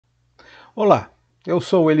Olá, eu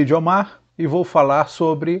sou o Elidiomar e vou falar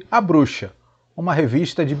sobre A Bruxa, uma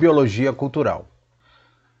revista de Biologia Cultural.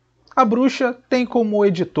 A Bruxa tem como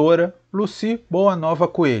editora Luci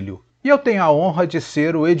Coelho, e eu tenho a honra de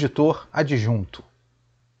ser o editor adjunto.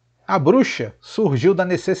 A Bruxa surgiu da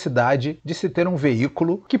necessidade de se ter um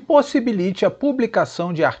veículo que possibilite a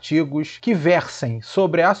publicação de artigos que versem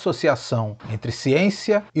sobre a associação entre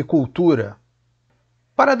ciência e cultura.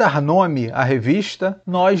 Para dar nome à revista,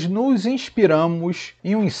 nós nos inspiramos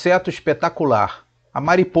em um inseto espetacular, a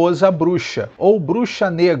mariposa bruxa, ou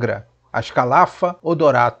bruxa negra, a escalafa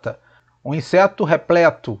odorata, um inseto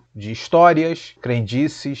repleto de histórias,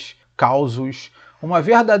 crendices, causos, uma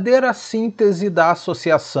verdadeira síntese da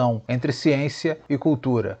associação entre ciência e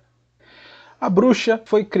cultura. A Bruxa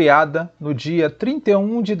foi criada no dia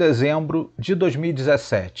 31 de dezembro de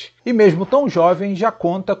 2017 e mesmo tão jovem já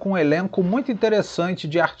conta com um elenco muito interessante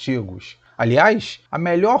de artigos. Aliás, a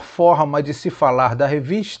melhor forma de se falar da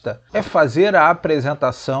revista é fazer a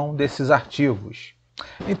apresentação desses artigos.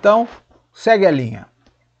 Então, segue a linha.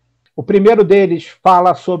 O primeiro deles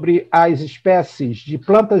fala sobre as espécies de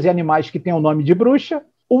plantas e animais que têm o nome de bruxa.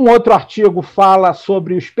 Um outro artigo fala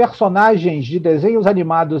sobre os personagens de desenhos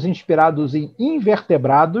animados inspirados em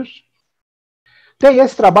invertebrados. Tem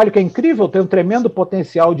esse trabalho que é incrível, tem um tremendo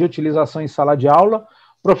potencial de utilização em sala de aula.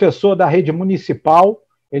 Professor da rede municipal,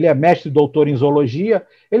 ele é mestre e doutor em zoologia.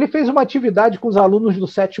 Ele fez uma atividade com os alunos do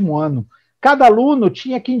 7º ano. Cada aluno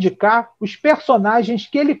tinha que indicar os personagens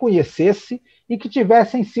que ele conhecesse e que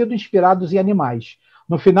tivessem sido inspirados em animais.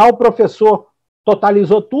 No final, o professor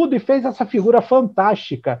totalizou tudo e fez essa figura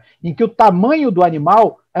fantástica, em que o tamanho do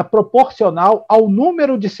animal é proporcional ao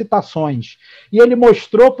número de citações. E ele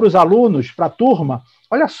mostrou para os alunos, para a turma,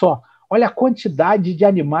 olha só, olha a quantidade de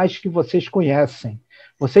animais que vocês conhecem.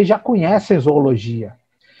 Vocês já conhecem zoologia.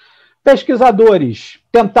 Pesquisadores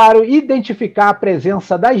tentaram identificar a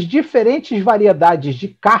presença das diferentes variedades de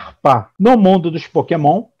carpa no mundo dos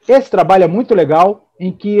Pokémon. Esse trabalho é muito legal,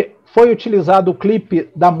 em que foi utilizado o clipe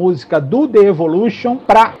da música do The Evolution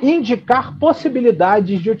para indicar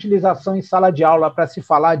possibilidades de utilização em sala de aula para se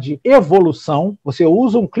falar de evolução. Você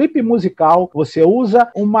usa um clipe musical, você usa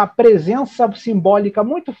uma presença simbólica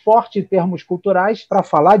muito forte em termos culturais para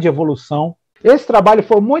falar de evolução. Esse trabalho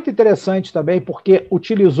foi muito interessante também porque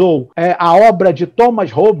utilizou a obra de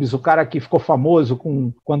Thomas Hobbes, o cara que ficou famoso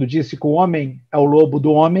quando disse que o homem é o lobo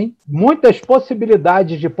do homem. Muitas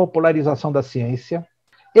possibilidades de popularização da ciência.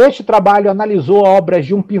 Este trabalho analisou obras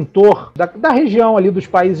de um pintor da região ali dos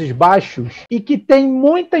Países Baixos e que tem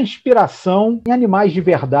muita inspiração em animais de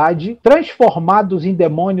verdade, transformados em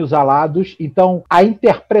demônios alados. Então, a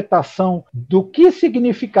interpretação do que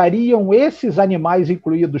significariam esses animais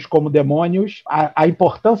incluídos como demônios, a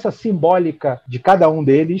importância simbólica de cada um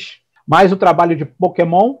deles. Mais o trabalho de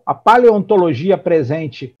Pokémon, a paleontologia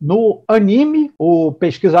presente no anime. O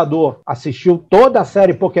pesquisador assistiu toda a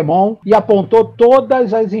série Pokémon e apontou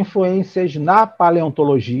todas as influências na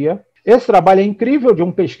paleontologia. Esse trabalho é incrível, de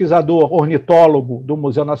um pesquisador ornitólogo do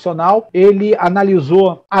Museu Nacional. Ele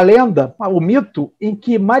analisou a lenda, o mito, em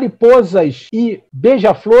que mariposas e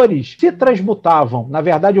beija-flores se transmutavam. Na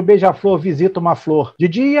verdade, o beija-flor visita uma flor de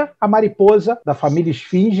dia, a mariposa, da família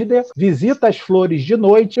Esfíngidae, visita as flores de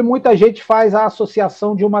noite, e muita gente faz a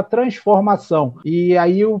associação de uma transformação. E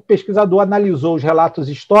aí o pesquisador analisou os relatos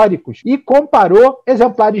históricos e comparou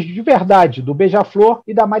exemplares de verdade do beija-flor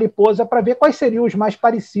e da mariposa para ver quais seriam os mais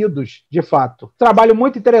parecidos. De fato. Trabalho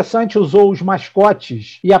muito interessante, usou os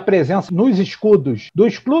mascotes e a presença nos escudos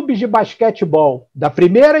dos clubes de basquetebol da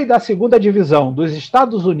primeira e da segunda divisão dos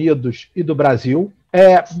Estados Unidos e do Brasil.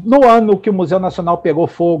 No ano que o Museu Nacional pegou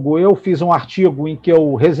fogo, eu fiz um artigo em que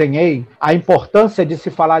eu resenhei a importância de se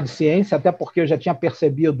falar de ciência, até porque eu já tinha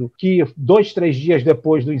percebido que 2, 3 dias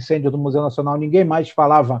depois do incêndio do Museu Nacional, ninguém mais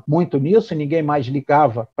falava muito nisso, ninguém mais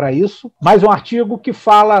ligava para isso. Mais um artigo que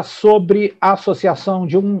fala sobre a associação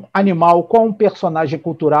de um animal com um personagem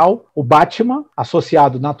cultural, o Batman,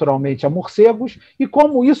 associado naturalmente a morcegos, e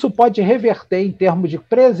como isso pode reverter em termos de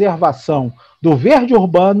preservação do verde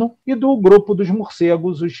urbano e do grupo dos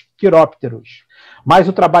morcegos, os quirópteros. Mais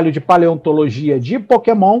o trabalho de paleontologia de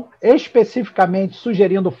Pokémon, especificamente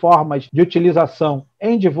sugerindo formas de utilização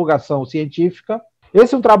em divulgação científica.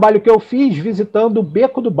 Esse é um trabalho que eu fiz visitando o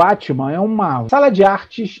Beco do Batman. É uma sala de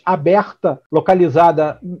artes aberta,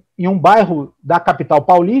 localizada em um bairro da capital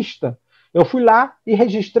paulista. Eu fui lá e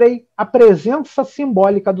registrei a presença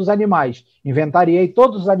simbólica dos animais. Inventariei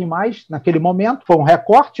todos os animais naquele momento. Foi um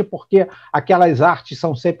recorte, porque aquelas artes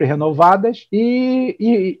são sempre renovadas.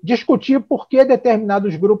 E discuti por que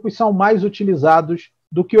determinados grupos são mais utilizados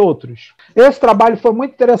do que outros. Esse trabalho foi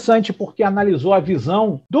muito interessante porque analisou a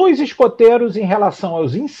visão dos escoteiros em relação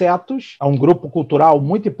aos insetos, é um grupo cultural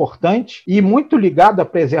muito importante e muito ligado à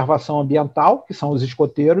preservação ambiental, que são os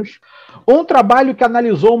escoteiros. Um trabalho que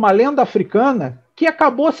analisou uma lenda africana que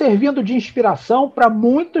acabou servindo de inspiração para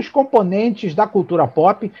muitos componentes da cultura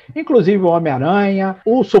pop, inclusive o Homem-Aranha,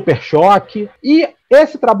 o Super Choque, e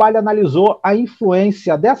esse trabalho analisou a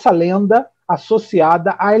influência dessa lenda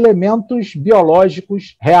associada a elementos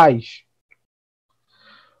biológicos reais.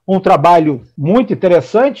 Um trabalho muito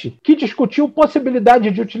interessante que discutiu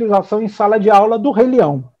possibilidade de utilização em sala de aula do Rei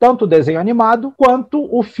Leão, tanto o desenho animado quanto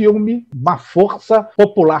o filme, uma força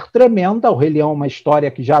popular tremenda. O Rei Leão é uma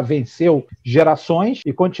história que já venceu gerações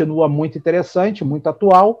e continua muito interessante, muito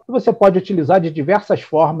atual, e você pode utilizar de diversas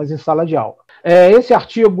formas em sala de aula. Esse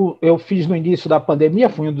artigo eu fiz no início da pandemia,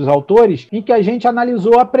 fui um dos autores, em que a gente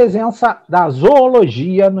analisou a presença da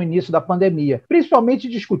zoologia no início da pandemia, principalmente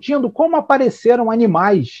discutindo como apareceram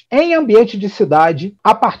animais em ambiente de cidade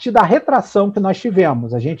a partir da retração que nós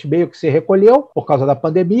tivemos. A gente meio que se recolheu por causa da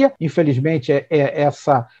pandemia, infelizmente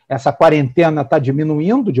essa quarentena está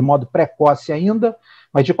diminuindo de modo precoce ainda,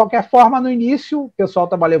 mas, de qualquer forma, no início, o pessoal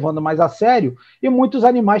estava levando mais a sério e muitos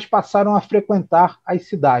animais passaram a frequentar as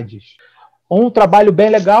cidades. Um trabalho bem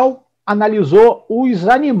legal analisou os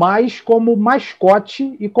animais como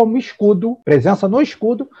mascote e como escudo, presença no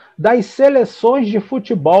escudo, das seleções de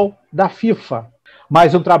futebol da FIFA.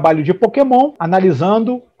 Mais um trabalho de Pokémon,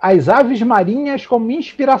 analisando as aves marinhas como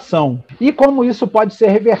inspiração e como isso pode ser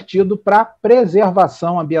revertido para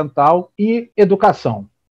preservação ambiental e educação.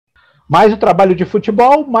 Mais o trabalho de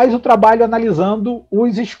futebol, mais o trabalho analisando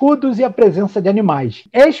os escudos e a presença de animais,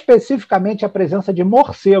 especificamente a presença de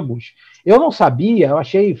morcegos. Eu não sabia,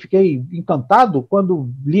 fiquei encantado quando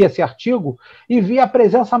li esse artigo e vi a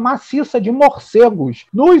presença maciça de morcegos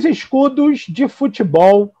nos escudos de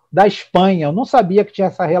futebol da Espanha. Eu não sabia que tinha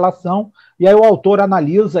essa relação, e aí o autor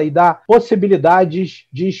analisa e dá possibilidades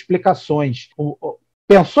de explicações.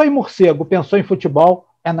 Pensou em morcego, pensou em futebol,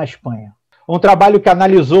 é na Espanha. Um trabalho que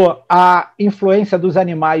analisou a influência dos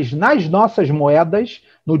animais nas nossas moedas,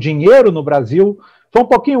 no dinheiro no Brasil, foi um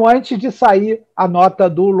pouquinho antes de sair a nota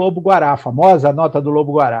do Lobo-Guará, a famosa nota do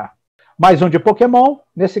Lobo-Guará. Mais um de Pokémon,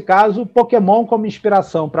 nesse caso, Pokémon como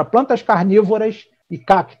inspiração para plantas carnívoras e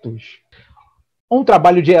cactos. Um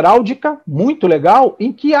trabalho de heráldica, muito legal,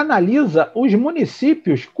 em que analisa os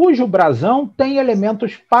municípios cujo brasão tem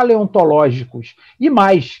elementos paleontológicos. E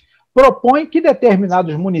mais, propõe que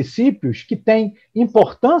determinados municípios que têm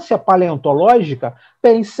importância paleontológica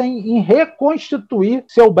pensem em reconstituir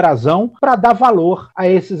seu brasão para dar valor a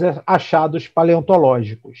esses achados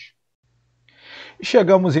paleontológicos.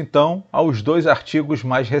 Chegamos então aos dois artigos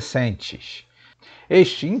mais recentes.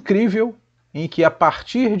 Este incrível, em que a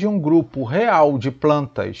partir de um grupo real de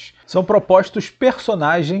plantas são propostos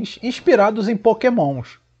personagens inspirados em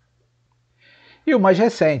Pokémons. E o mais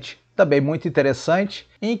recente, também muito interessante,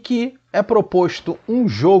 em que é proposto um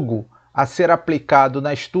jogo a ser aplicado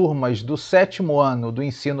nas turmas do 7º ano do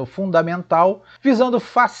ensino fundamental, visando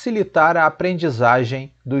facilitar a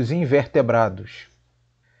aprendizagem dos invertebrados.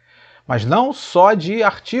 Mas não só de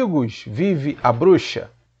artigos vive a Bruxa.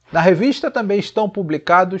 Na revista também estão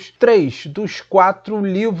publicados 3 dos 4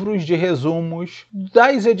 livros de resumos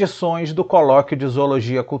das edições do Colóquio de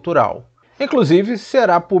Zoologia Cultural. Inclusive,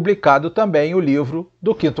 será publicado também o livro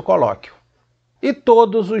do 5º Colóquio. E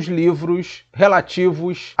todos os livros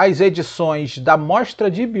relativos às edições da Mostra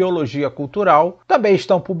de Biologia Cultural também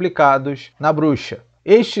estão publicados na Bruxa.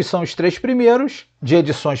 Estes são os 3 primeiros, de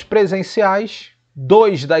edições presenciais,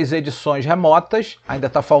 2 das edições remotas, ainda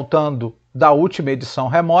está faltando da última edição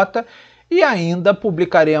remota, e ainda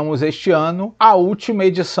publicaremos este ano a última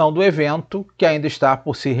edição do evento, que ainda está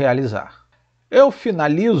por se realizar. Eu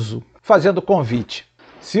finalizo fazendo convite.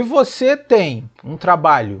 Se você tem um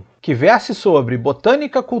trabalho que verse sobre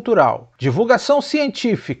botânica cultural, divulgação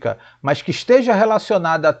científica, mas que esteja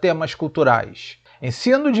relacionada a temas culturais,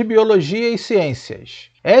 ensino de biologia e ciências,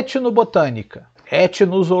 etnobotânica,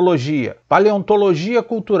 etnozoologia, paleontologia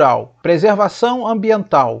cultural, preservação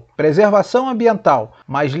ambiental,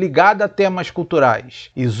 mas ligada a temas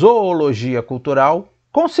culturais, e zoologia cultural,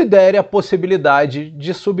 considere a possibilidade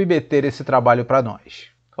de submeter esse trabalho para nós.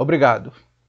 Obrigado.